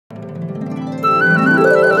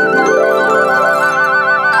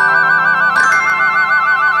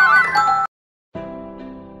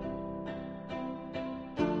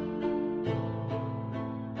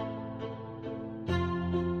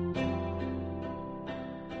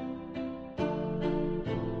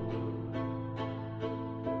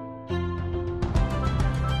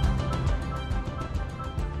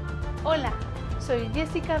Hola, soy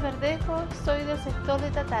Jessica Verdejo, soy del sector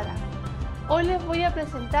de Tatara. Hoy les voy a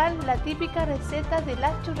presentar la típica receta de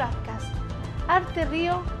las churrascas. Arte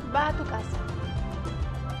Río va a tu casa.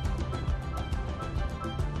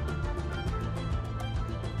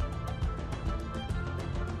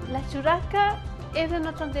 La churrasca es de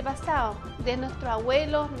nuestro antepasado, de nuestros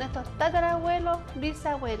abuelos, nuestros tatarabuelos,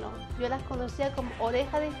 bisabuelos. Yo las conocía como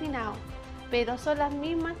oreja de finao, pero son las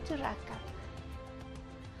mismas churrascas.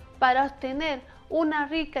 Para obtener una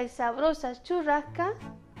rica y sabrosa churrasca,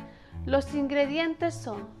 los ingredientes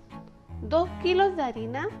son 2 kilos de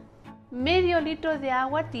harina, medio litro de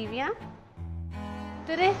agua tibia,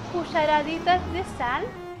 3 cucharaditas de sal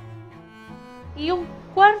y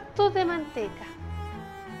 1/4 de manteca.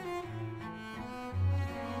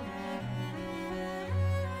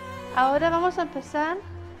 Ahora vamos a empezar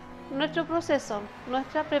nuestro proceso,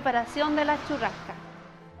 nuestra preparación de la churrasca.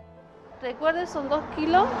 Recuerden, son 2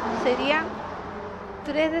 kilos, serían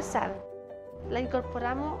 3 de sal. La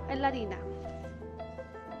incorporamos en la harina.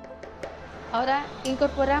 Ahora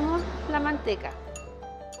incorporamos la manteca.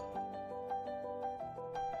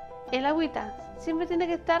 El agüita siempre tiene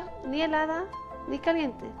que estar ni helada ni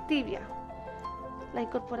caliente, tibia. La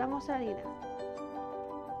incorporamos a la harina.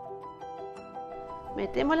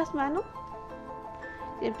 Metemos las manos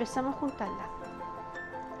y empezamos a juntarla.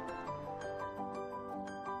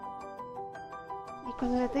 Y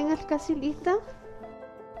cuando la tengas casi lista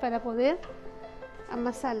para poder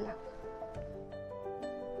amasarla,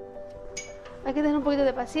 hay que tener un poquito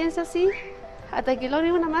de paciencia así hasta que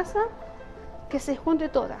logre una masa que se junte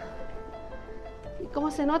toda. ¿Y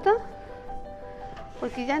cómo se nota?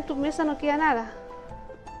 Porque ya en tu mesa no queda nada.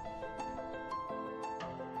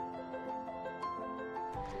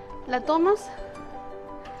 La tomas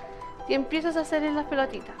y empiezas a hacer en las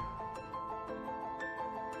pelotitas.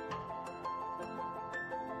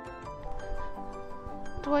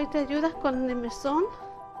 Tú ahí te ayudas con el mesón.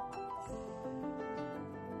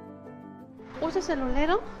 Usa el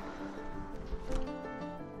celulero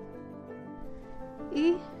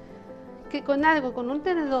y que con algo, con un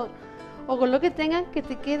tenedor o con lo que tengan, que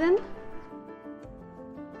te queden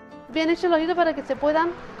bien hechos los ojitos para que se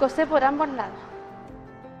puedan coser por ambos lados.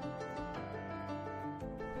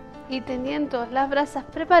 Y teniendo las brasas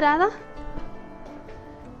preparadas,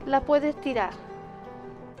 la puedes tirar.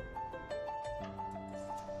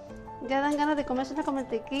 Ya dan ganas de comerse con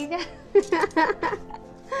mantequilla.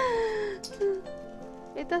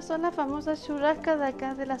 Estas son las famosas churrascas de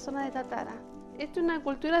acá, de la zona de Tatara. Esto es una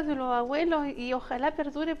cultura de los abuelos y ojalá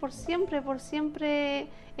perdure por siempre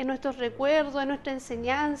en nuestros recuerdos, en nuestra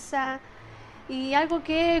enseñanza, y algo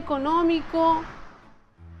que es económico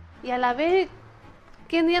y a la vez,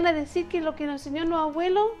 ¿quién iban a decir que lo que nos enseñó los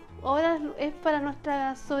abuelos ahora es para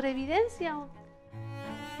nuestra sobrevivencia?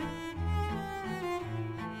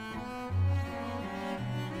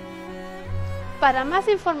 Para más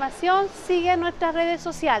información, sigue nuestras redes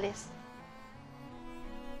sociales.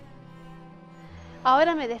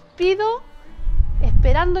 Ahora me despido,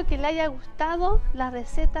 esperando que le haya gustado la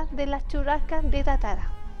receta de las churrascas de Tatara.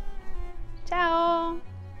 ¡Chao!